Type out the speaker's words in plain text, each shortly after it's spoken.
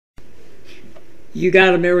You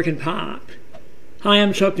got American Pop. Hi,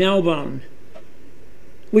 I'm Chuck Nalbone.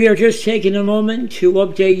 We are just taking a moment to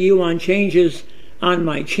update you on changes on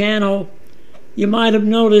my channel. You might have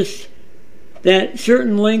noticed that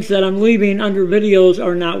certain links that I'm leaving under videos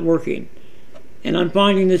are not working, and I'm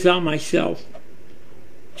finding this out myself.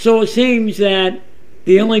 So it seems that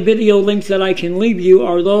the only video links that I can leave you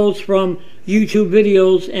are those from YouTube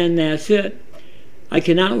videos, and that's it. I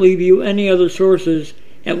cannot leave you any other sources,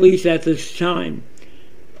 at least at this time.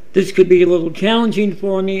 This could be a little challenging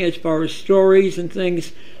for me as far as stories and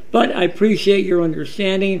things, but I appreciate your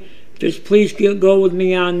understanding. Just please go with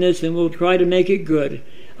me on this, and we'll try to make it good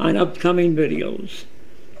on upcoming videos.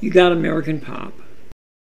 You got American Pop.